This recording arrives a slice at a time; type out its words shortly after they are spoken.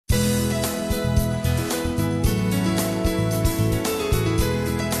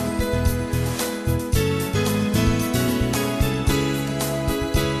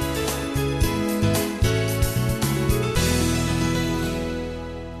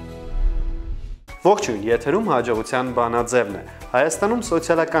Ողջույն, եթերում հաջողության բանաձևն է։ Հայաստանում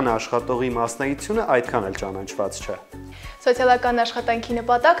սոցիալական աշխատողի մասնագիտությունը այդքան էլ ճանաչված չէ։ Սոցիալական աշխատանքի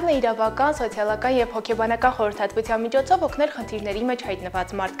նպատակն է իրավական, սոցիալական եւ հոգեբանական խորհրդատվության միջոցով օգնել խնդիրների մեջ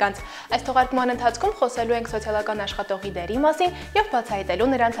հայտնված մարդկանց։ Այս թողարկման ընթացքում խոսելու ենք սոցիալական աշխատողի դերի մասին եւ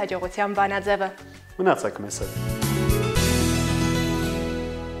բացահայտելու նրանց հաջողության բանաձևը։ Մնացեք մեզ հետ։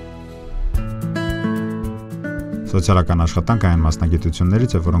 Սոցիալական աշխատանքը այն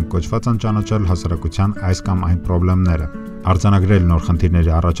մասնագիտություններից է, որոնք կոչված են ճանաչել հասարակության այս կամ այն խնդիրները, արձանագրել նոր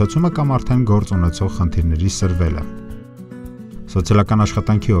խնդիրների առաջացումը կամ արդեն գործ ունեցող խնդիրների սրվելը։ Սոցիալական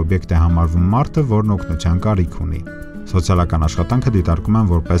աշխատանքի օբյեկտ է համարվում մարդը, որն օգնության կարիք ունի։ Սոցիալական աշխատանքը դիտարկում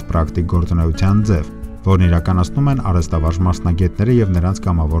են որպես պրակտիկ գործունեության ձև, որն իրականացնում են արհեստավարժ մասնագետները եւ նրանց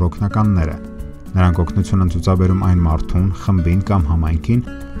կամավոր օգնականները։ Նրանք օգնություն են ցուցաբերում այն մարդուն, խմբին կամ համայնքին,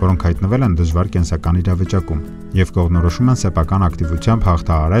 որոնք հայտնվել են դժվար կենսական իրավիճակում եւ կողմնորոշում են սեփական ակտիվությամբ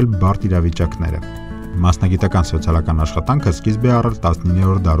հաղթահարել բարդ իրավիճակները։ Մասնագիտական սոցիալական աշխատանքը սկիզբ է առել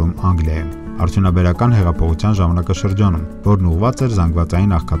 19-րդ դարում Անգլիայում, արդյունաբերական հեղափոխության ժամանակաշրջանում, որն ուղղված էր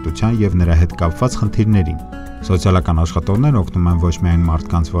զանգվածային աղքատության եւ նրա հետ կապված խնդիրներին։ Սոցիալական աշխատողներն օգնում են ոչ միայն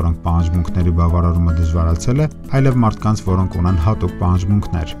մարդկանց, որոնք պահանջմունքների բավարարումը դժվարացել է, այլև մարդկանց, որոնք ունեն հատուկ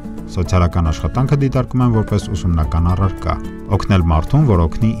պահանջմունքներ։ Սոցիալական աշխատանքը դիտարկում են որպես ուսումնական առարկա, օգնել մարդուն, որ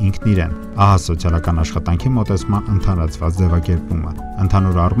օգնի ինքն իրեն։ Ահա սոցիալական աշխատանքի մոտեցման ընդհանրացված ձևակերպումը։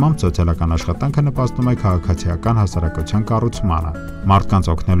 Ընդհանուր առմամբ սոցիալական աշխատանքը նպաստում է քաղաքացիական հասարակության կառուցմանը։ Մարդկանց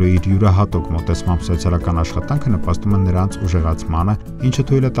օգնելու իր յուրահատուկ մոտեցմամբ սոցիալական աշխատանքը նպաստում է նրանց ուժեղացմանը, ինչը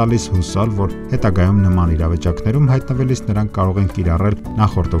թույլ է տալիս հուսալ, որ հետագայում նման իրավիճակներում հայտնվելիս նրանք կարող են կիրառել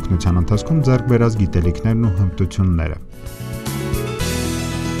նախորդ օգնության ընթացքում ձեռք բերած գիտելիքներն ու հմտությունները։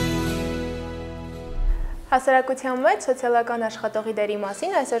 Հասարակության մեջ սոցիալական աշխատողի դերի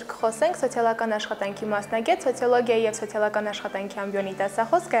մասին այսօր կխոսենք սոցիալական աշխատանքի մասնագետ, սոցիոլոգիայի եւ սոցիալական աշխատանքի ամբիոնի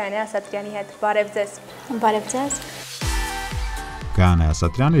դասախոս Քանի Ասատրյանի հետ։ Բարև ձեզ։ Բարև ձեզ։ Քանի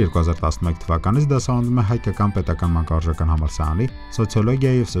Ասատրյանը 2011 թվականից դասավանդում է Հայկական պետական մանկավարժական համալսարանի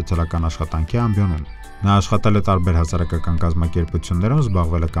սոցիոլոգիայի եւ սոցիալական աշխատանքի ամբիոնում։ Նա աշխատել է տարբեր հասարակական կազմակերպություններում,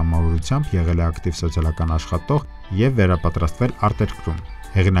 զբաղվել է կամավորությամբ, եղել է ակտիվ սոցիալական աշխատող եւ վերապատրաստվել արտերկրում։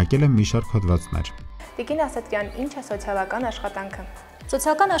 Հեղինակել է մի շարք հոդվածներ։ Տիկին Ասատրյան, ինչ է սոցիալական աշխատանքը։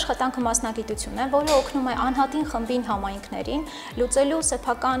 Սոցիալական աշխատանքը մասնագիտություն է, որը օգնում է անհատին, խմբին, համայնքներին լուծելու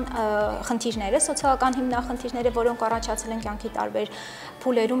սեփական խնդիրները, սոցիալական հիմնախնդիրները, որոնք առաջացել են կյանքի տարբեր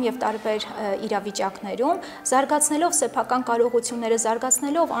փուլերում եւ տարբեր իրավիճակներում, զարգացնելով սեփական կարողությունները,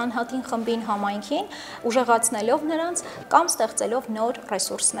 զարգացնելով անհատին, խմբին, համայնքին, ուժեղացնելով նրանց կամ ստեղծելով նոր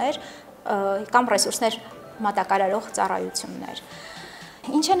ռեսուրսներ կամ ռեսուրսներ մատակարարող ծառայություններ։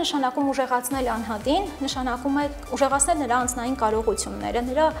 Ինչ է նշանակում ուժեղացնել անհատին, նշանակում է ուժեղացնել նրա անձնային կարողությունները,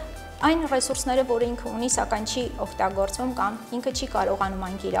 նրա այն ռեսուրսները, որ ինքը ունի, սակայն չի օգտագործում կամ ինքը չի կարողանում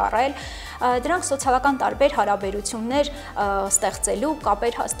այն կիրառել, դրանք սոցիալական տարբեր հարաբերություններ ստեղծելու,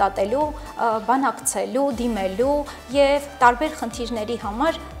 կապեր հաստատելու, բանակցելու, դիմելու եւ տարբեր խնդիրների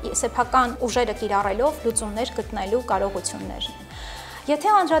համար սեփական ուժերը կիրառելով լուծումներ գտնելու կարողություններ։ Եթե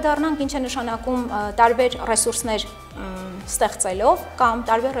անդրադառնանք ինչ է նշանակում տարբեր ռեսուրսներ ստեղծելով կամ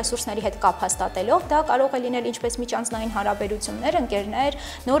տարբեր ռեսուրսների հետ կապ հաստատելով, դա կարող է լինել ինչպես միջանձնային հարաբերություններ, ընկերներ,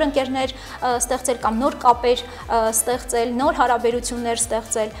 նոր ընկերներ ստեղծել կամ նոր կապեր ստեղծել, նոր հարաբերություններ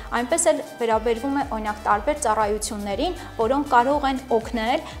ստեղծել, այնպես էլ վերաբերվում է օրինակ տարբեր ծառայություններին, որոնք կարող են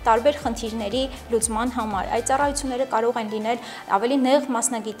օգնել տարբեր խնդիրների լուծման համար։ Այդ ծառայությունները կարող են լինել ավելի նեղ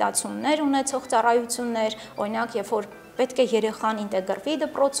մասնագիտացումներ ունեցող ծառայություններ, օրինակ երբ որ պետք է երեխան ինտեգրվի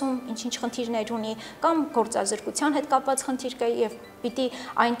դպրոցում, ինչ-ինչ խնդիրներ ունի, կամ գործազրկության հետ կապված խնդիր կա եւ պիտի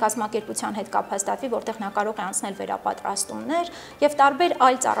այն կազմակերպության հետ կապ հաստատվի, որտեղ նա կարող է անցնել վերապատրաստումներ եւ տարբեր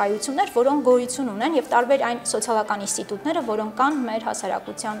այլ ծառայություններ, որոնք գոյություն ունեն եւ տարբեր այն սոցիալական ինստիտուտները, որոնք կան մեր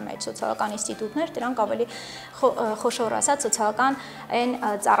հասարակության մեջ, սոցիալական ինստիտուտներ, դրանք ավելի խոշոր ասած սոցիալական այն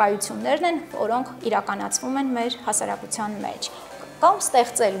ծառայություններն են, որոնք իրականացվում են մեր հասարակության մեջ։ Կամ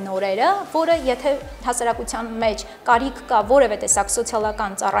ստեղծել նորերը, որը եթե հասարակության մեջ կարիք կա որևէ տեսակ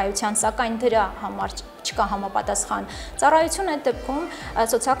սոցիալական ծառայության, սակայն դրա համար չկա համապատասխան ծառայություն, այդ դեպքում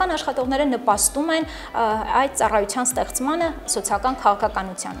սոցիալական աշխատողները նպաստում են այդ ծառայության ստեղծմանը սոցիալական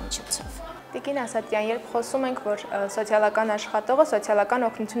քաղաքականության միջոցով։ Տիկին Ասատրյան, երբ խոսում ենք, որ սոցիալական աշխատողը սոցիալական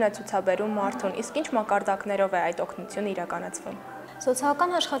օգնություն է ցուցաբերում մարդուն, իսկ ինչ մակարդակներով է այդ օգնությունը իրականացվում։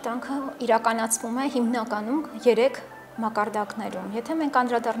 Սոցիալական աշխատանքը իրականացվում է հիմնականում 3 մակարդակներում։ Եթե մենք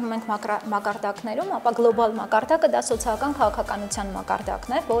անդրադառնում ենք մակարդակներում, ապա գլոբալ մակարդակը դա սոցիալական քաղաքականության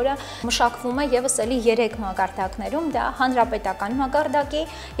մակարդակն է, որը մշակվում է եւս էլի 3 մակարդակներում, դա հանրապետական մակարդակի,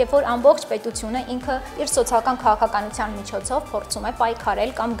 երբ որ ամբողջ պետությունը ինքը իր սոցիալական քաղաքականության միջոցով փորձում է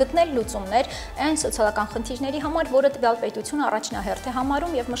պայքարել կամ գտնել լուծումներ այն սոցիալական խնդիրների համար, որը տվյալ պետությունը առաջնահերթ է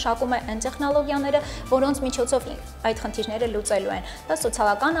համարում եւ մշակում է այն տեխնոլոգիաները, որոնց միջոցով այդ խնդիրները լուծելու են։ Դա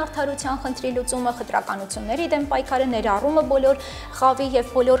սոցիալական արդարության խնդրի լուծումը, խտրականությունների դեմ պայքարը, ներառումը բոլոր խավի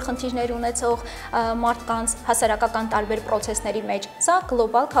եւ բոլոր խնդիրներ ունեցող մարդկանց հասարակական տարբեր process-ների մեջ։ Սա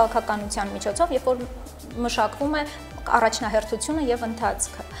գլոբալ քաղաքականության միջոցով, երբ որ մշակվում է առաջնահերթությունը եւ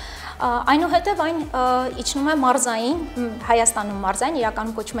ընթացքը։ Այնուհետև այն իջնում է մարզային, Հայաստանում մարզային,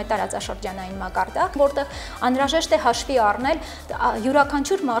 իրականում կոչվում է տարածաշրջանային մակարդակ, որտեղ անհրաժեշտ է հաշվի առնել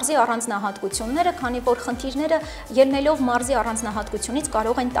յուրաքանչյուր մարզի առանձնահատկությունները, քանի որ խնդիրները ելնելով մարզի առանձնահատկությունից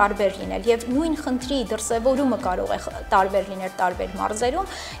կարող են տարբեր լինել եւ նույն խնդրի դրսեւորումը կարող է տարբեր լինել տարբեր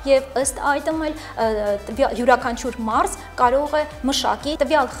մարզերում եւ ըստ այդմ էլ յուրաքանչյուր մարզ կարող է մշակի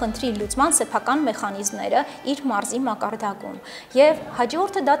տվյալ խնդրի լուծման սեփական մեխանիզմները իր մարզի մակարդակում եւ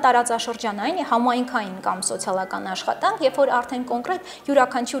հաջորդը դա տարածաշրջանային համայնքային կամ սոցիալական աշխատանք, երբ որ արդեն կոնկրետ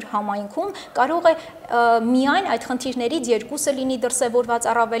յուրաքանչյուր համայնքում կարող է միայն այդ խնդիրներից երկուսը լինի դրսևորված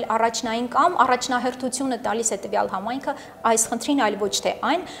առավել առաջնային կամ առաջնահերթությունը տալիս է տվյալ համայնքը այս խնդրին, այլ ոչ թե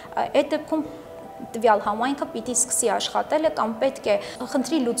այն, այդ դեպքում տվյալ համայնքը պիտի սկսի աշխատելը կամ պետք է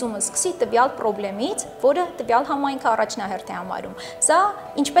խնդրի լուծումը սկսի տվյալ խնդրից, որը տվյալ համայնքը առաջնահերթ է համարում։ Սա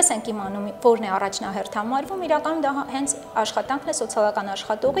ինչպես ենք իմանում, որն է առաջնահերթ համարվում, իրականում դա հենց աշխատանքն է սոցիալական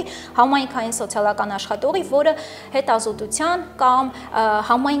աշխատողի, համայնքային սոցիալական աշխատողի, որը հետազոտության կամ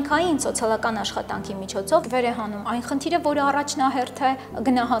համայնքային սոցիալական աշխատանքի միջոցով վեր է հանում այն խնդիրը, որը առաջնահերթ է,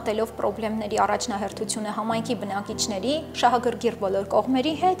 գնահատելով խնդիրների առաջնահերթությունը համայնքի բնակիչների շահագրգիռ բոլոր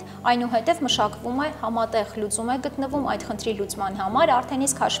կողմերի հետ, այնուհետև մշակվում է համատեղ լուծում է գտնվում այդ խնդրի լուծման համար, արդեն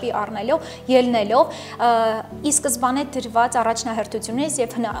իսկ հաշվի առնելով, ելնելով ի սկզբանե դրված առաջնահերթություններից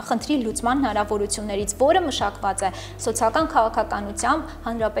եւ խնդրի լուծման հնարավորություններից, որը մշակված է սոցիալական քաղաքականությամբ,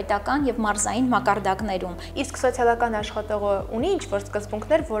 հանրապետական եւ մարզային մակարդակներում։ Իսկ սոցիալական աշխատողը ունի ինչ-որ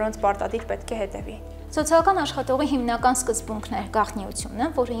սկզբունքներ, որոնց պարտադիր պետք է հետևի։ Սոցիալական աշխատողի հիմնական սկզբունքն է գաղտնիությունը,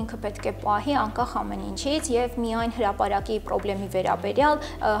 որը ինքը պետք է պահի անկախ ամեն ինչից եւ միայն հրապարակի խնդրի վերաբերյալ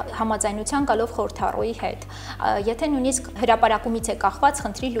համաձայնության գալով խորհրդառուի հետ։ Եթե նույնիսկ հրապարակումից է կախված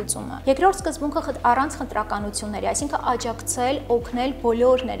խնդրի լուծումը։ Երկրորդ սկզբունքը առանց խնդրականությունների, այսինքն աջակցել, օգնել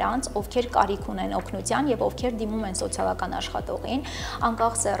բոլոր նրանց, ովքեր կարիք ունեն օգնության եւ ովքեր դիմում են սոցիալական աշխատողին,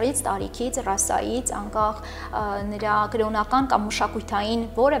 անկախ սեռից, տարիքից, ռասայից, անկախ նրա կրոնական կամ մշակութային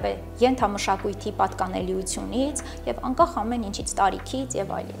որևէ ենթամշակույթի պատկանելիությունից եւ անկախ ամեն ինչից, տարիքից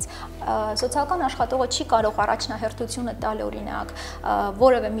եւ այլից։ Սոցիալական աշխատողը չի կարող առաջնահերթությունը տալ օրինակ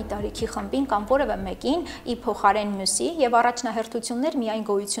որևէ մի տարիքի խմբին կամ որևէ մեկին ի փոխարեն մյուսի եւ առաջնահերթություններ միայն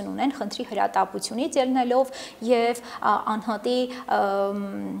գոյություն ունեն խնդրի հրատապությունից ելնելով եւ անհատի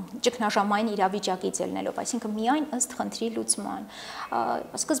ճգնաժամային իրավիճակից ելնելով, այսինքն միայն ըստ խնդրի լուծման։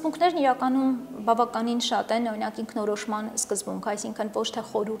 Սկզբունքներն իրականում բավականին շատ են, օրինակ ինքնորոշման սկզբունք, այսինքն ոչ թե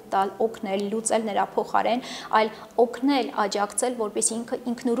խորհուրդ տալ, օգնել, լուծել նրա փոխարեն, այլ օգնել, աջակցել, որպեսզի ինքը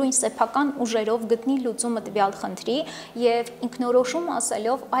ինքնուրույն սեփական ուժերով գտնի լուծումը տվյալ խնդրի եւ ինքնորոշում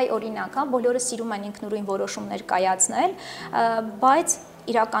ասելով, այ օրինակ, բոլորը սիրում են ինքնուրույն որոշումներ կայացնել, բայց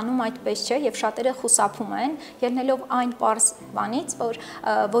իրականում այդպես չէ եւ շատերը խուսափում են, ելնելով այն պարզ բանից, որ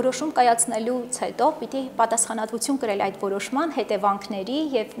որոշում կայացնելուց հետո պիտի պատասխանատվություն կրել այդ որոշման հետևանքների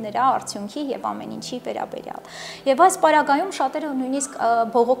եւ նրա արդյունքի եւ ամեն ինչի վերաբերյալ։ Եվ այս պարագայում շատերը նույնիսկ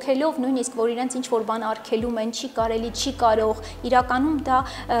բողոքելով, նույնիսկ որ իրենց ինչ որ բան արգելում են, չի կարելի, չի կարող, իրականում դա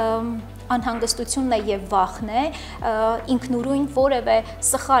անհանգստությունն է եւ վախն է ինքնուրույն որևէ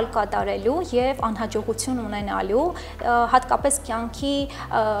սխալ կատարելու եւ անհաջողություն ունենալու, հատկապես կյանքի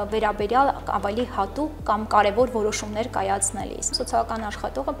վերաբերյալ ավելի հատուկ կամ կարևոր որոշումներ կայացնելիս։ Սոցիալական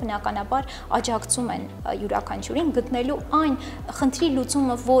աշխատողը բնականաբար աջակցում են յուրաքանչյուրին գտնելու այն խնդրի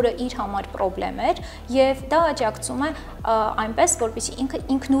լուծումը, որը իր համար խնդրեմ էր, եւ դա աջակցում է այնպես, որպեսզի ինքը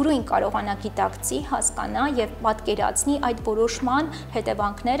ինքնուրույն կարողանա գիտակցի, հասկանա եւ պատկերացնի այդ որոշման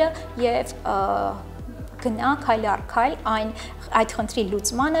հետևանքները եւ գնա քայլ առ քայլ այդ խնդրի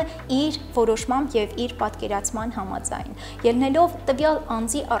լուծմանը իր որոշմամբ եւ իր պատկերացման համաձայն, ելնելով տվյալ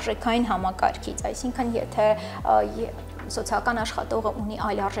անձի արժեքային համակարգից, այսինքն եթե սոցիալական աշխատողը ունի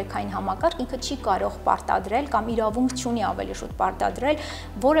այլ արժեքային համակարգ, ինքը չի կարող պարտադրել կամ իրավունք չունի ավելի շուտ պարտադրել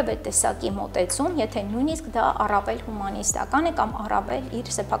որևէ տեսակի մոտեցում, եթե նույնիսկ դա առավել հումանիստական է կամ առավել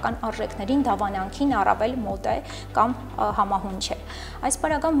իր սեփական արժեքներին, դավանանքին առավել մոտ է կամ համահունչ է։ Այս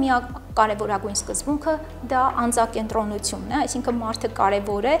պարագայում միակ կարևորագույն սկզբունքը դա անձակենտրոնությունն է, այսինքն մարդը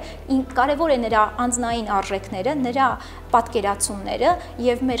կարևոր է նրա անձնային արժեքները, նրա պատկերացումները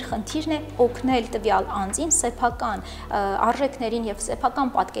եւ մեր խնդիրն է օգնել տվյալ անձին սեփական արժեքներին եւ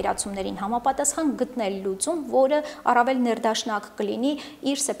սեփական պատկերացումներին համապատասխան գտնել լուծում, որը առավել ներդաշնակ կլինի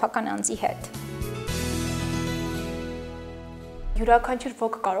իր սեփական անձի հետ։ Յուրաքանչյուր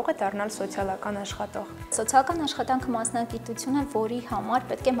ոք կարող է դառնալ սոցիալական աշխատող։ Սոցիալական աշխատանքը մասնագիտություն է, որի համար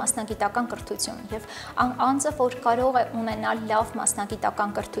պետք է մասնագիտական կրթություն եւ անձը, որ կարող է ունենալ լավ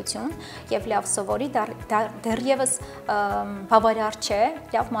մասնագիտական կրթություն եւ լավ սովորի, դեռևս բավարար չէ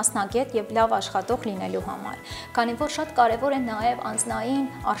լավ մասնագետ եւ լավ աշխատող լինելու համար։ Քանի որ շատ կարեւոր է նաեւ անձնային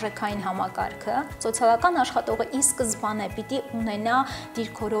արժեքային համակարգը, սոցիալական աշխատողը ի սկզբանե պիտի ունենա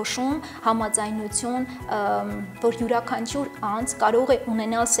դիրքորոշում, համաձայնություն, որ յուրաքանչյուր անձ կարող է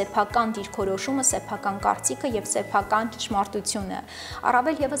ունենալ սեփական դիրքորոշումը, սեփական կարծիքը եւ սեփական ճշմարտությունը։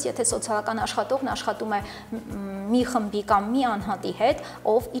 Առավել եւս, եթե սոցիալական աշխատողն աշխատում է մի խմբի կամ մի անհատի հետ,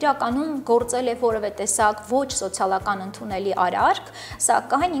 ով իրականում գործել է որևէ տեսակ ոչ սոցիալական ընդունելի արարք,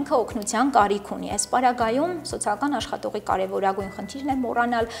 սակայն ինքը օգնության կարիք ունի։ Այս պարագայում սոցիալական աշխատողի կարևորագույն խնդիրն է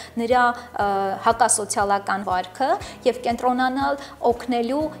մոռանալ նրա հակասոցիալական վարքը եւ կենտրոնանալ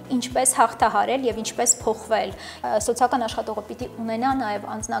օգնելու ինչպես հաղթահարել եւ ինչպես փոխվել։ Սոցիալական աշխատողը պիտի ունենա նաև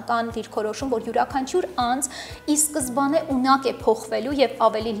անձնական դիրքորոշում, որ յուրաքանչյուր անձ ի սկզբանե ունակ է փոխվելու եւ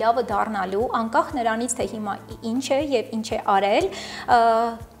ավելի լավը դառնալու, անկախ նրանից, թե հիմա ինչ է եւ ինչ է արել,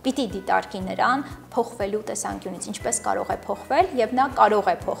 պիտի դիտարկի նրան փոխվելու տեսանկյունից, ինչպես կարող է փոխվել եւ նա կարող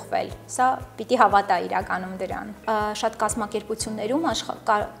է փոխվել։ Սա պիտի հավատա իրականում դրան։ Շատ կազմակերպություններում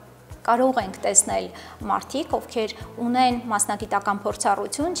կարող ենք տեսնել մարդիկ, ովքեր ունեն մասնագիտական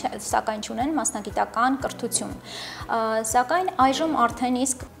փորձառություն, սակայն չունեն մասնագիտական կրթություն։ Սակայն այժմ արդեն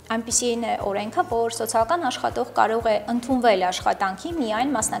իսկ այնպիսին է օրենքը, որ սոցիալական աշխատող կարող է ընդունվել աշխատանքի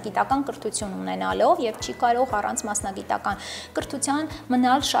միայն մասնագիտական կրթություն ունենալով եւ չի կարող առանց մասնագիտական կրթության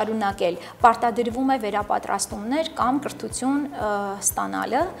մնալ շարունակել։ Պարտադրվում է վերապատրաստումներ կամ կրթություն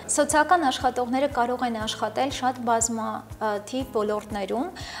ստանալը։ Սոցիալական աշխատողները կարող են աշխատել շատ բազմաթիվ ոլորտներում,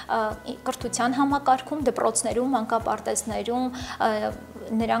 կրթության համակարգում, դպրոցներում, մանկապարտեզներում,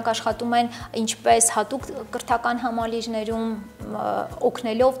 նրանք աշխատում են ինչպես հատուկ կրթական համալիրներում,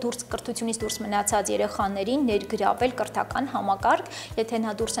 օգնելով կրթությունից դուրս մնացած երեխաներին ներգրավել կրթական համակարգ, եթե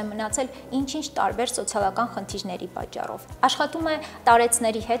նա դուրս է մնացել ինչ-ինչ տարբեր սոցիալական խնդիրների պատճառով։ Աշխատում է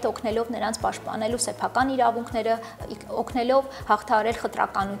տարեցների հետ, օգնելով նրանց պաշտպանելու սեփական իրավունքները, օգնելով հաղթահարել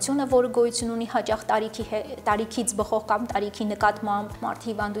խտրականությունը, որը գոյություն ունի հաճախ տարիքից բխող կամ տարիքի նկատմամբ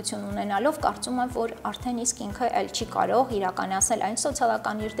մարդի հիվանդություն ունենալով, կարծում եմ, որ արդեն իսկ ինքը էլ չի կարող իրականացնել այն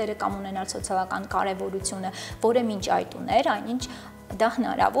սոցիալական իր դերը կամ ունենալ սոցիալական կարևորությունը, որը մինչ այդ ուներ, այնինչ դա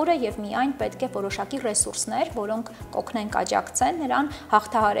հնարավոր է եւ միայն պետք է որոշակի ռեսուրսներ, որոնք կօգնեն աջակցեն նրան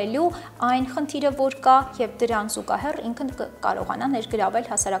հաղթահարելու այն խնդիրը, որ կա եւ դրան զուգահեռ ինքը կարողանա ներգրավել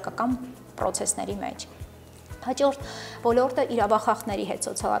հասարակական process-ների մեջ։ Հաջորդ ոլորտը իրավախախների հետ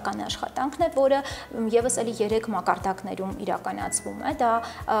սոցիալական աշխատանքն է, որը եւս էլի 3 մակարդակներում իրականացվում է, դա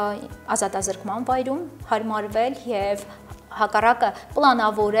ազատազրկման վայրում հարմարվել եւ հակառակը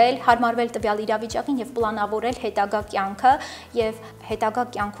պլանավորել, հարմարվել տվյալ իրավիճակին եւ պլանավորել հետագա կյանքը եւ հետագա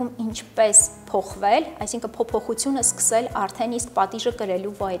կյանքում ինչպես փոխվել, այսինքն փոփոխությունը սկսել արդեն իսկ պատիժը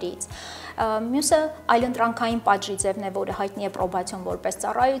կրելու վայրից։ Մյուսը այլընտրանքային պատժի ձևն է, որը հայտնի է պրոբացիոն որպես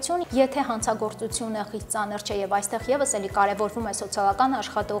ծառայություն, եթե հանցագործությունը խիստ ծանր չէ եւ այստեղ եւս էլի կարեւորվում է սոցիալական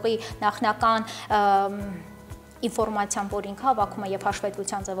աշխատողի նախնական ինֆորմացիան, որ ինքը հավաքում է եւ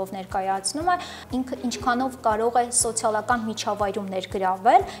հաշվետվության ձևով ներկայացնում է, ինքը ինչքանով կարող է սոցիալական միջավայրում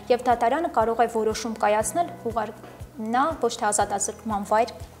ներգրավել եւ դատարանը կարող է որոշում կայացնել նա ոչ թե ազատազրկման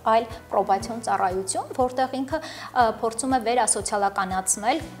վայր, այլ պրոբացիոն ծառայություն, որտեղ ինքը փորձում է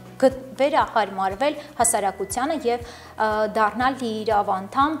վերասոցիալականացնել, վերահարմարվել հասարակությանը եւ դառնալ լիիրավ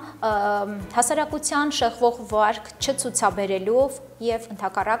անդամ հասարակության շեղվող վարք չցուցաբերելով եւ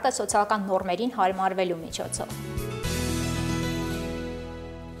ընդհակառակը սոցիալական նորմերին հարմարվելու միջոցով։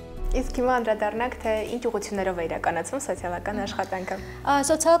 Իսկ հիմա անդրադառնանք, թե ինչ ուղղություններով է իրականացվում սոցիալական աշխատանքը։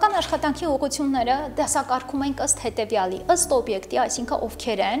 Սոցիալական աշխատանքի ուղղությունները դասակարգում ենք ըստ հետևյալի, ըստ օբյեկտի, այսինքն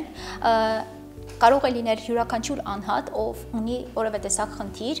ովքեր են, կարող է լինել յուրաքանչյուր անհատ, ով ունի որևէ տեսակ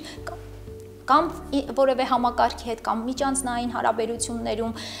խնդիր, կամ որևէ համակարգի հետ, կամ միջանձնային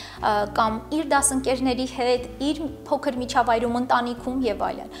հարաբերություններում, կամ իր դասընկերների հետ, իր փոքր միջավայրում, ընտանիքում եւ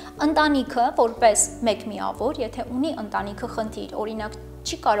այլն։ Ընտանիքը որպես մեկ միավոր, եթե ունի ընտանիքը խնդիր, օրինակ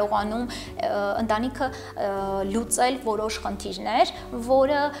չի կարողանում ընտանիքը լուծել որոշ խնդիրներ,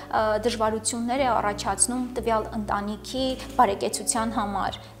 որը դժվարություններ է առաջացնում տվյալ ընտանիքի բարեկեցության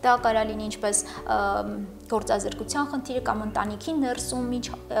համար։ Դա կարող լինի ինչպես գործազրկության խնդիրը կամ ընտանիքի ներսում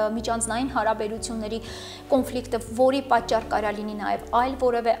միջանձնային հարաբերությունների կոնֆլիկտը, որի պատճառ կարող լինի նաև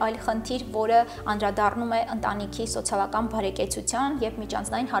որևէ այլ խնդիր, որը անդրադառնում է ընտանիքի սոցիալական բարեկեցության եւ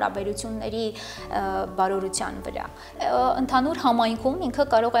միջանձնային հարաբերությունների բարօրության վրա։ Ընդհանուր համայնքում ինքը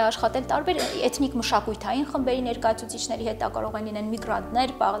կարող է աշխատել տարբեր էթնիկ մշակութային խմբերի ներկայացուցիչների հետ, դա կարող են լինեն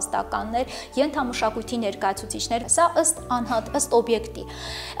միգրանտներ, պաղեստականներ, ենթամշակույթի ներկայացուցիչներ, սա ըստ անհատ, ըստ օբյեկտի,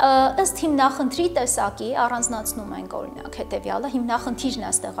 ըստ հիմնախնդրի տեսակի առանձնացնում ենք օրինակ հետևյալը, հիմնախնդիրն է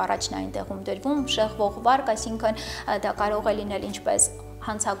այստեղ առաջնային տեղում դրվում, շեղվող վարկ, այսինքն դա կարող է լինել ինչպես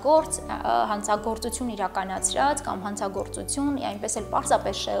հանցագործություն իրականացրած կամ հանցագործություն, այնպես էլ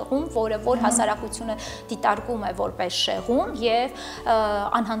պարզապես շեղում, որը որ հասարակությունը դիտարկում է որպես շեղում եւ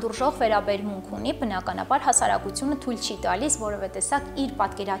անհանդուրժող վերաբերմունք ունի, բնականաբար հասարակությունը թույլ չի տալիս որևէ տեսակ իր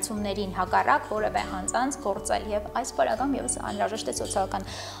պատկերացումներին հակառակ որևէ հանցանց գործել եւ այս բaragam եւս անհրաժեշտ է սոցիալական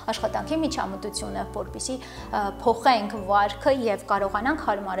աշխատանքի միջամտությունը, որպեսզի փոխենք վարքը եւ կարողանանք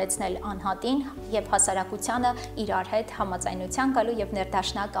հարմարեցնել անհատին եւ հասարակությանը իրար հետ համաձայնության գալու եւ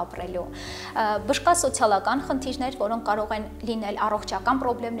դաշնակ ապրելու։ Բժշկա սոցիալական խնդիրներ, որոնք կարող են լինել առողջական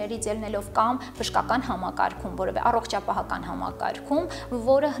խնդիրներից ելնելով կամ բժշկական համակարգում, որևէ առողջապահական համակարգում,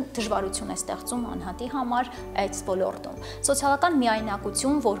 որը դժվարություն է ստեղծում անհատի համար այդ ոլորտում։ Սոցիալական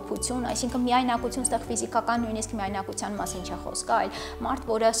միայնակություն, որբություն, այսինքն միայնակություն ստեղ ֆիզիկական նույնիսկ միայնակության մասին չէ խոսքը, այլ մարդ,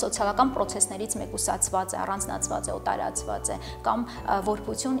 որը սոցիալական process-ներից մեկուսացված է, առանձնացված է, օտարացված է, կամ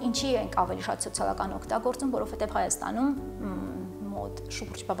որբություն, ինչի ենք ավելի շատ սոցիալական օգտագործում, որովհետև Հայաստանում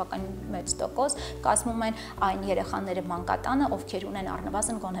շուրջ բավական մեծ տոկոս կազմում են այն երեխաները մանկատանը, ովքեր ունեն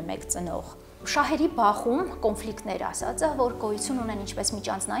առնվազն գոնե 1 ծնող։ Շահերի բախում, կոնֆլիկտներ ասածը, որ գոյություն ունեն ինչպես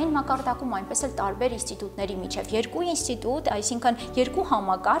միջանձնային մակարդակում, այնպես էլ տարբեր ինստիտուտների միջև։ Երկու ինստիտուտ, այսինքն երկու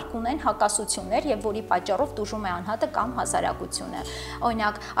համակարգ ունեն հակասություններ եւ որի պատճառով տուժում է անհատը կամ հասարակությունը։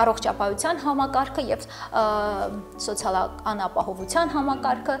 Օրինակ, առողջապահության համակարգը եւ սոցիալական ապահովության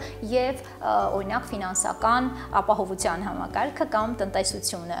համակարգը եւ օրինակ ֆինանսական ապահովության համակարգը կամ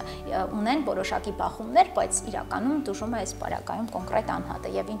տնտեսությունը ունեն որոշակի բախումներ, բայց իրականում տուժում է այս բaragայում կոնկրետ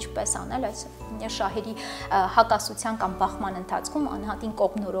անհատը եւ ինչպես անել այս շահերի հակասության կամ բախման ընթացքում անհատին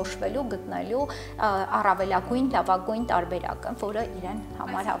կողմնորոշվելու, գտնելու առավելագույն, լավագույն տարբերակը, որը իրեն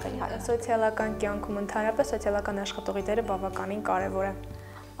համար ավելի հարմար է։ Սոցիալական կյանքում ընդհանրապես սոցիալական աշխատողի դերը բավականին կարևոր է։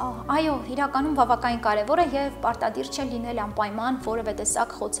 Այո, իրականում բավականին կարևոր է եւ պարտադիր չէ լինել անպայման որևէ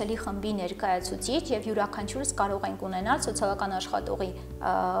տեսակ խոցելի խմբի ներկայացուցիչ եւ յուրաքանչյուրս կարող ենք ունենալ սոցիալական աշխատողի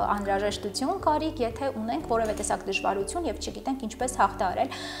անհրաժեշտություն կարիք, եթե ունենք որևէ տեսակ դժվարություն եւ չգիտենք ինչպես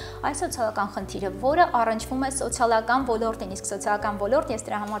հաղթահարել այս սոցիալական խնդիրը, որը առնչվում է սոցիալական ոլորտին, իսկ սոցիալական ոլորտ ես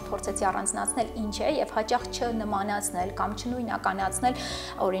դրա համար փորձեցի առանձնացնել ինչ է եւ հաճախ չնմանացնել կամ չնույնականացնել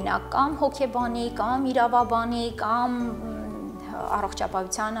օրինակ կամ հոգեբանի, կամ իրավաբանի, կամ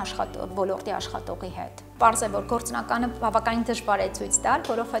առողջապահության ոլորտի աշխատողի հետ։ Պարզ է, որ գործնականը բավականին դժվար է ցույց տալ,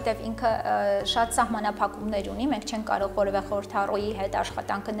 որովհետև ինքը շատ սահմանափակումներ ունի, մենք չենք կարող որևէ խորհրդառուի հետ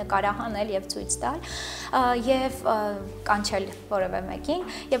աշխատանքը նկարահանել եւ ցույց տալ եւ կանչել որևէ մեկին,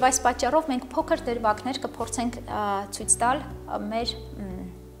 եւ այս պատճառով մենք փոքր դրվագներ կփորձենք ցույց տալ մեր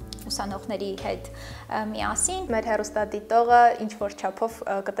ուսանողների հետ միասին։ Մեր հեռուստադիտողը ինչ որ չափով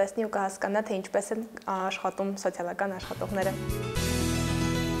կտեսնի ու կհասկանա, թե ինչպես են աշխատում սոցիալական աշխատողները։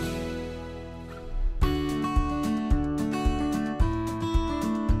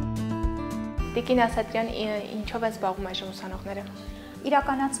 Տիկին Ասատրյան, ինչով են զբաղվում այժմ ուսանողները։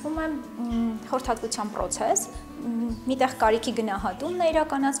 Իրականացվում է խորհրդատվության process, միտեղ կարիքի գնահատումն է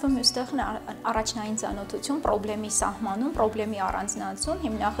իրականացվում, մյուստեղ առաջնային ծանոթություն, խնդրի սահմանում, խնդրի առանձնացում,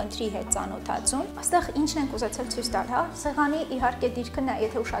 հիմնախնդրի հետ ծանոթացում։ Այստեղ ինչն ենք ուզեցել ցույց տալ, հա, սեղանի իհարկե դիրքը,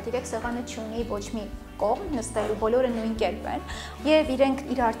 եթե ուշադրեք, սեղանը չունի ոչ մի կողմ նստելու, բոլորը նույն կերպ են եւ իրենք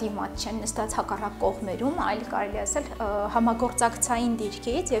իրար դիմաց չեն նստած հակառակ կողմերում, այլ կարելի ասել համագործակցային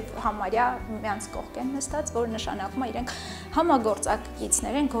դիրքից եւ համարյա մյանց կողք են նստած, որը նշանակում է իրենք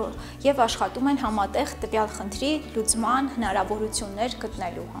համագործակիցներ են եւ աշխատում են համատեղ տվյալ խնդրի լուծման հնարավորություններ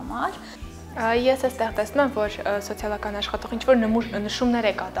գտնելու համար։ Ես այստեղ տեսնում եմ, որ սոցիալական աշխատող ինչ որ նշումներ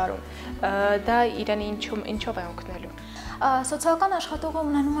է կատարում։ Դա իրեն ինչով է օգնելու։ Սոցիալական աշխատողը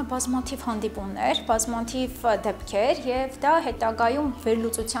ունենում է բազմաթիվ հանդիպումներ, բազմաթիվ դեպքեր եւ դա հետագայում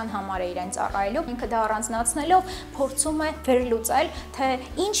վերլուծության համար է իրեն ծառայելու, ինքը դա առանձնացնելով փորձում է վերլուծել, թե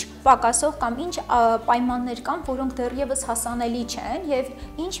ինչ պակասող կամ ինչ պայմաններ կան, որոնք դեռևս հասանելի չեն եւ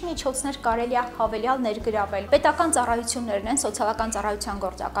ինչ միջոցներ կարելի է հավելյալ ներգրավել։ Պետական ծառայություններն են, սոցիալական ծառայության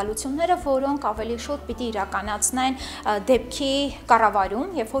գործակալությունները, որոնք ավելի շուտ պիտի իրականացնեն դեպքի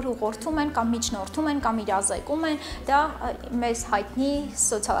կառավարում, երբ որ ուղղորդում են կամ միջնորդում են կամ իրազեկում են, դա մեզ հայտնի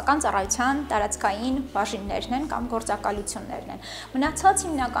սոցիալական ծառայության տարածքային բաժիններն են կամ գործակալություններն են։ Մնացած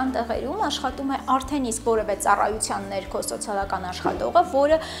հիմնական տեղերում աշխատում է արդեն իսկ որևէ ծառայության ներքո սոցիալական աշխատողը,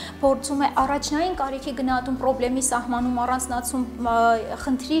 որը փորձում է առաջնային կարիքի գնահատում, խնդրի սահմանում, առանձնացում,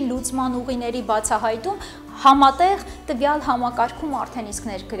 խնդրի լուծման ուղիների բացահայտում, համատեղ տվյալ համակարգում արդեն իսկ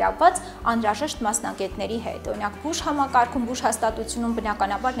ներգրավված անհրաժեշտ մասնագետների հետ։ Օրինակ, բուժ համակարգում, բուժ հաստատությունում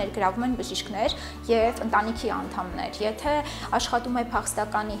բնականաբար ներգրավում են բժիշկներ եւ ընտանիքի անդամներ։ Եթե աշխատում է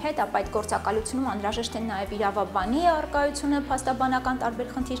փախստականի հետ, ապա այդ գործակալությունում անհրաժեշտ է նաեւ իրավաբանի առկայությունը փաստաբանական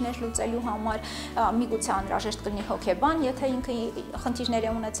տարբեր խնդիրներ լուծելու համար, միգուցե անհրաժեշտ կլինի հոգեբան, եթե ինքը խնդիրներ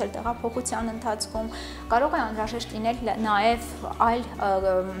է ունեցել տեղափոխության ընթացքում, կարող է անհրաժեշտ լինել նաեւ այլ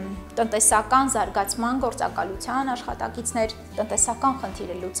տնտեսական զարգացման գործակալության աշխատակիցներ տնտեսական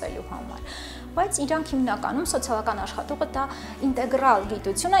խնդիրը լուծելու համար, բայց իրանք հիմնականում սոցիալական աշխատողը դա ինտեգրալ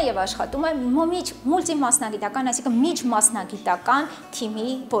գիտություն է եւ աշխատում է մուլտիմասնագիտական, այսինքն միջմասնագիտական թիմի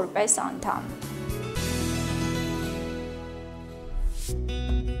որպես անդամ։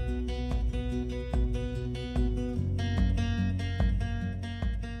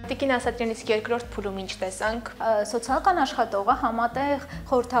 Տիկին ասատրին իսկ երկրորդ փուլում ինչ տեսանք։ Սոցիալական աշխատողը համատեղ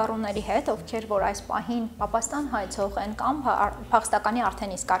խորհրդառուների հետ, ովքեր որ այս պահին Պապաստան հայցող են կամ փախստականի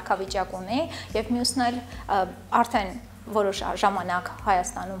արդեն իսկ կարգավիճակ ունի եւ մյուսն էլ արդեն որոշ ժամանակ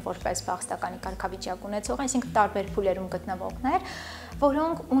Հայաստանում որպես փախստականի կարգավիճակ ունեցող, այսինքն տարբեր փուլերում գտնվողներ,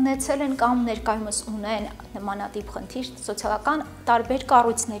 որոնք ունեցել են կամ ներկայումս ունեն նմանատիպ խնդիր սոցիալական տարբեր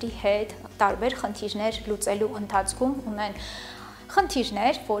կառույցների հետ, տարբեր խնդիրներ լուծելու ընթացքում ունեն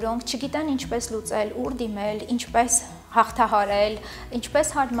խնդիրներ, որոնք չգիտեն ինչպես լուծել, ուր դիմել, ինչպես հաղթահարել, ինչպես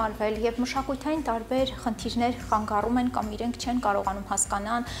հարմարվել եւ մշակութային տարբեր խնդիրներ խանգարում են կամ իրենք չեն կարողանում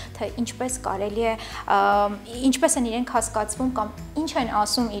հասկանան, թե ինչպես կարելի է, ինչպես են իրենք հասկացվում կամ ինչ են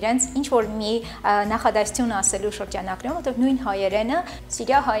ասում իրենց ինչ որ մի նախադասություն ասելու շրջանակներում, որտեղ նույն հայերենը,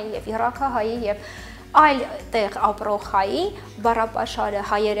 սիրիահայի եւ իրաքահայի եւ այլ տեղ ապրող հայի բառապաշարը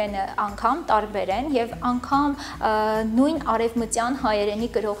հայերենը անգամ տարբեր են եւ անգամ նույն արևմտյան հայերենի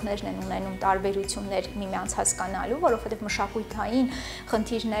գրողներն են ունենում տարբերություններ միմյանց հասկանալու, որովհետեւ մշակութային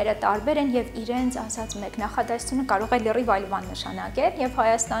խնդիրները տարբեր են եւ իրենց ասած մեկ նախադասությունը կարող է լրիվ այլ բան նշանակել եւ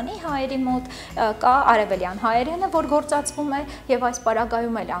Հայաստանի հայերի մոտ կա արևելյան հայերենը, որ գործածվում է եւ այս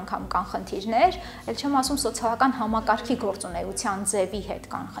պարագայում էլ անգամ կան խնդիրներ, ել չեմ ասում սոցիալական համակարգի գործունեության ձևի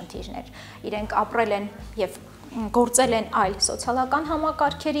հետ կան խնդիրներ։ Իրենք ապրել են եւ գործել են այլ սոցիալական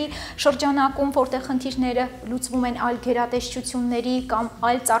համակարգերի շրջանակում, որտեղ խնդիրները լուծվում են այլ գերատեսչությունների կամ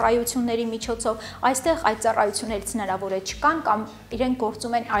այլ ծառայությունների միջոցով, այստեղ այդ ծառայություններից հնարավոր է չկան կամ իրենք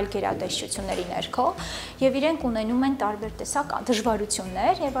գործում են այլ գերատեսչությունների ներքո եւ իրենք ունենում են տարբեր տեսակ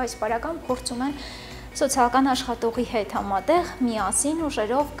դժվարություններ եւ այս բարական փորձում են սոցիալական աշխատողի հետ համատեղ միասին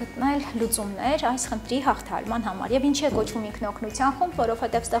ուժերով գտնել լուծումներ այս խնդրի հաղթահարման համար։ Եվ ինչի է կոչվում ինքնօգնության խումբ,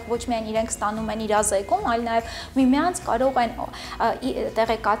 որովհետև ստեղ ոչ միայն իրենք ստանում են իրազեկում, այլ նաև միմյանց կարող են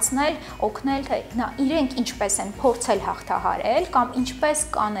տեղեկացնել, օգնել, թե իրենք ինչպես են փորձել հաղթահարել կամ ինչպես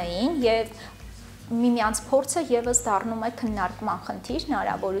կանեին եւ միմյանց փորձը եւս դառնում է քննարկման խնդիր,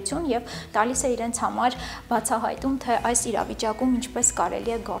 հնարավորություն եւ տալիս է իրենց համար բացահայտում, թե այս իրավիճակում ինչպես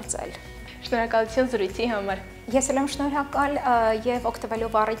կարելի է գործել։ Շնորհակալություն զրույցի համար։ Ես էլ եմ շնորհակալ եւ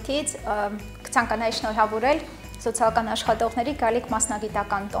օգտվելով առիթից կցանկանայի շնորհավորել սոցիալական աշխատողների գալիք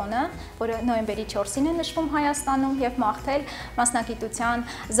մասնագիտական տոնը, որը նոյեմբերի 4-ին է նշվում Հայաստանում եւ մաղթել մասնագիտության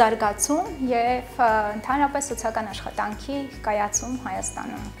զարգացում եւ ընդհանրապես սոցիալական աշխատանքի կայացում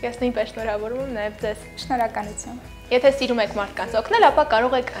Հայաստանում։ Ես նույնպես շնորհավորում եմ նաեւ ձեզ։ Շնորհակալություն։ Եթե սիրում եք մարդկանց օգնել, ապա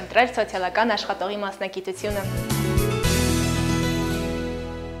կարող եք ընտրել սոցիալական աշխատողի մասնագիտությունը։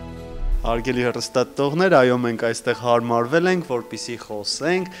 Հարգելի հեռուստատողներ, այո, մենք այստեղ հարմարվել ենք, որպեսզի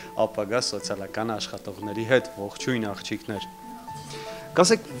խոսենք ապագա սոցիալական աշխատողների հետ, ողջույն աղջիկներ։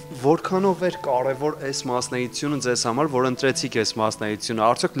 Կասեք, որքանով էր կարևոր այս մասնագիտությունը ձեզ համար, որ ընտրեցիք այս մասնագիտությունը,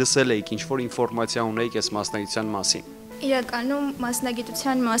 արդյոք լսել եք ինչ-որ ինֆորմացիա ունեիք այս մասնագիտության մասին։ Իրականում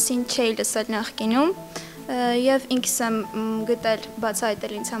մասնագիտության մասին չէի լսել նախկինում եւ ինքս եմ գտել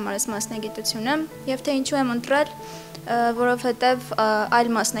բացահայտել ինձ համար այս մասնագիտությունը եւ թե ինչու եմ ընտրել, որովհետև այլ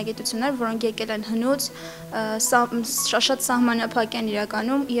մասնագիտություններ, որոնք եկել են հնուց, շատ սահմանափակ են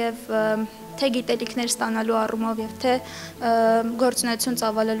իրականում եւ թե գիտելիքներ ստանալու առումով եւ թե գործունեություն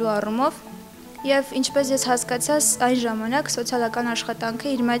ծավալելու առումով եւ ինչպես ես հասկացա, այն ժամանակ սոցիալական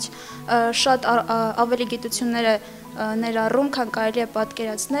աշխատանքը իր մեջ շատ ավելի գիտություններ է ներառում, քան կարելի է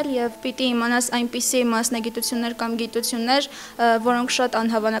պատկերացնել եւ պիտի իմանաս այնպիսի մասնագիտություններ կամ գիտություններ, որոնք շատ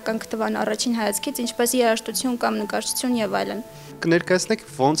անհավանական կթվան առաջին հայացքից, ինչպես երաժշտություն կամ նկարչություն եւ այլն։ Կներկայացնեք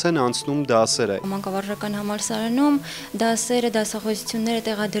ոնց են անցնում դասերը։ Մանկավարժական համալսարանում դասերը, դասախոսությունները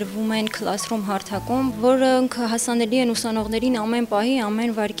տեղադրվում են classroom հարթակում, որոնք հասանելի են ուսանողներին ամեն պահի,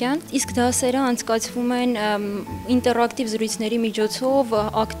 ամեն վայրկյան, իսկ դասերը անցկացվում են ինտերակտիվ զրույցների միջոցով,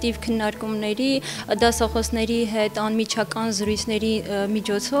 ակտիվ քննարկումների, դասախոսների հետ անմիջական զրույցների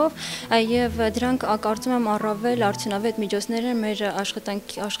միջոցով, եւ դրանք կարծում եմ առավել արդյունավետ միջոցներ են մեր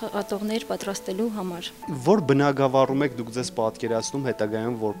աշխատողներ պատրաստելու համար։ Որ բնագավառում եք դուք ձեզ պատկերացնում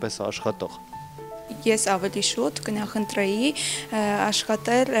հետագայում որպես աշխատող։ Ես ավելի շուտ կնախընտրեի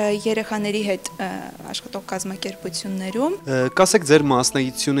աշխատել երեխաների հետ աշխատող կազմակերպություններում։ Կասեք ձեր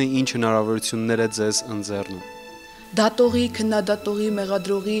մասնագիտությունը ինչ հնարավորություններ է ձեզ ընձեռնում։ Դատողի, քննադատողի,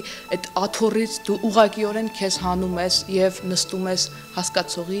 մեղադրողի այդ աթոռից դու ուղղակիորեն քեզ հանում ես եւ նստում ես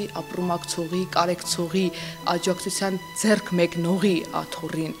հասկացողի, ապրումակցողի, կարեկցողի, աջակցության ձեռք մեկնողի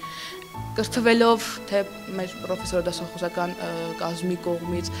աթոռին։ Կրթվելով թե մեր պրոֆեսոր դասախոսական կազմի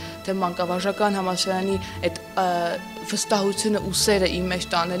կողմից, թե մանկավարժական համալսարանի այդ վստահությունը ու սերը իմ մեջ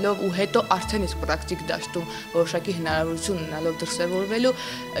տանելով ու հետո արդեն իսկ պրակտիկ դաշտում որոշակի հնարավորություն ունենալով դրսևորվելու,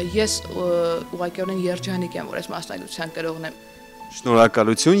 ես ուղղակիորեն երջանիկ եմ, որ այս մասնագիտության կրողն եմ։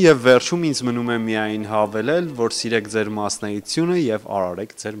 Շնորհակալություն եւ վերջում ինձ մնում է միայն հավելել, որ սիրեք ձեր մասնագիտությունը եւ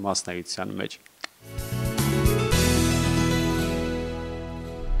արարեք ձեր մասնագիտության մեջ։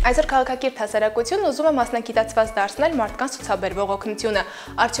 Այսօր քաղաքակիրթ հասարակությունն ուզում է մասնագիտացված դարձնել մարդկանց ցուցաբերվող օգնությունը։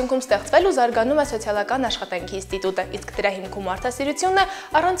 Արդյունքում ստեղծվել ու զարգանում է սոցիալական աշխատանքի ինստիտուտը, իսկ դրա հիմքում մարդասիրությունն է,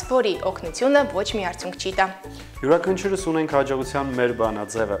 առանց որի օգնությունը ոչ մի արդյունք չի տա։ Յուրաքանչյուրս ունենք հաջողության մեր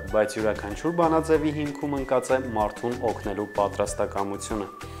բանաձևը, բայց յուրաքանչյուր բանաձևի հիմքում ընկած է մարդուն օգնելու պատրաստակամությունը։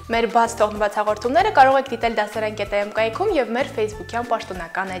 Մեր բաց թողնված հաղորդումները կարող եք դիտել դասարան.am կայքում եւ մեր Facebook-յան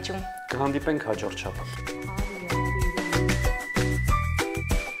պաշտոնական էջում։ Կհանդիպենք հաջորդ շաբաթ։